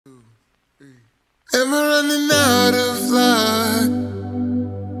Am I running out of luck?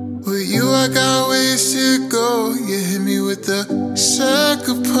 With you I got ways to go. You hit me with the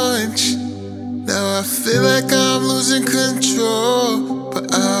sucker punch. Now I feel like I'm losing control,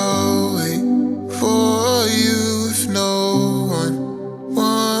 but I'll wait for you if no one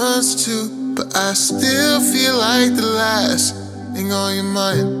wants to. But I still feel like the last thing on your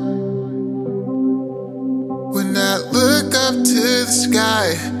mind. When I look up to the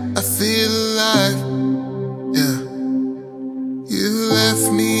sky, I feel alive, yeah. You left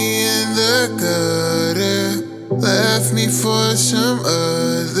me in the gutter, left me for some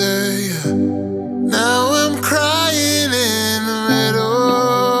other, yeah. Now I'm crying in the middle.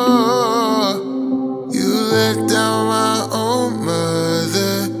 You let down my own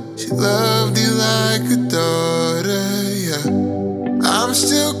mother. She loved you like a daughter, yeah. I'm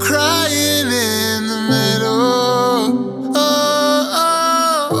still crying in the middle.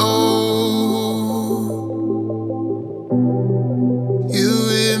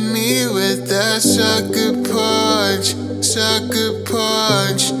 Sucker punch, sucker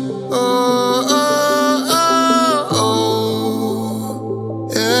punch. Oh, oh, oh, oh.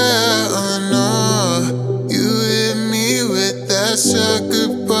 Yeah, oh no. You hit me with that sucker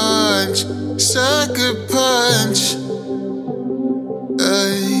punch, sucker punch.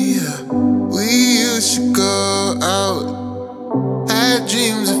 Yeah. We used to go out, had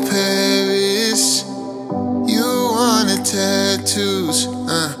dreams of Paris. You wanted tattoos,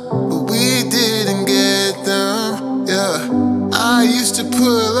 but we didn't get them, yeah. I used to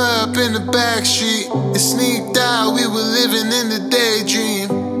pull up in the back street and sneaked out, we were living in the daydream.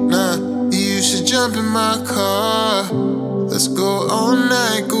 You used to jump in my car, let's go all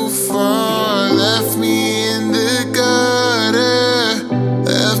night, go far. Left me in the gutter,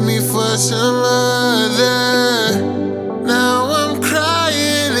 left me for some other. Now I'm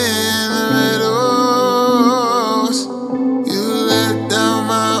crying in the meadows. You let down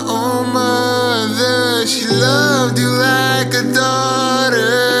my own mother. She loved you like a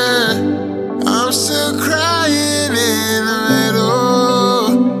daughter. I'm still crying in the middle.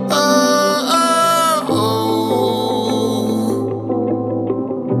 Oh, oh, oh.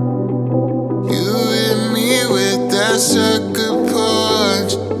 You hit me with that sucker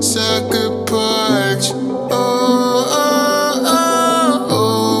punch, sucker punch. Oh, oh, oh,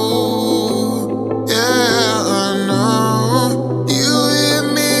 oh. Yeah, I know. You hit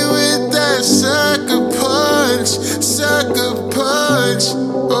me with that sucker punch, sucker punch.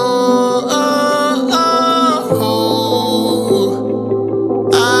 Oh, oh, oh,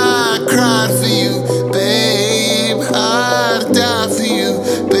 oh. I cried for you, babe. I'd die for you,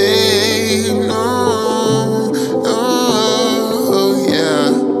 babe. No, oh, yeah.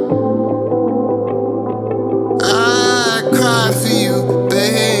 I cried for you,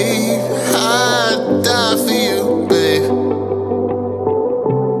 babe. I'd die for you, babe.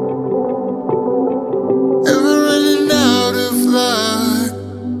 Am I running out of luck?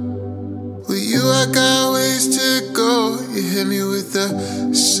 With you I got ways to go. You hit me with the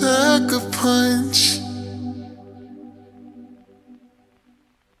sucker punch.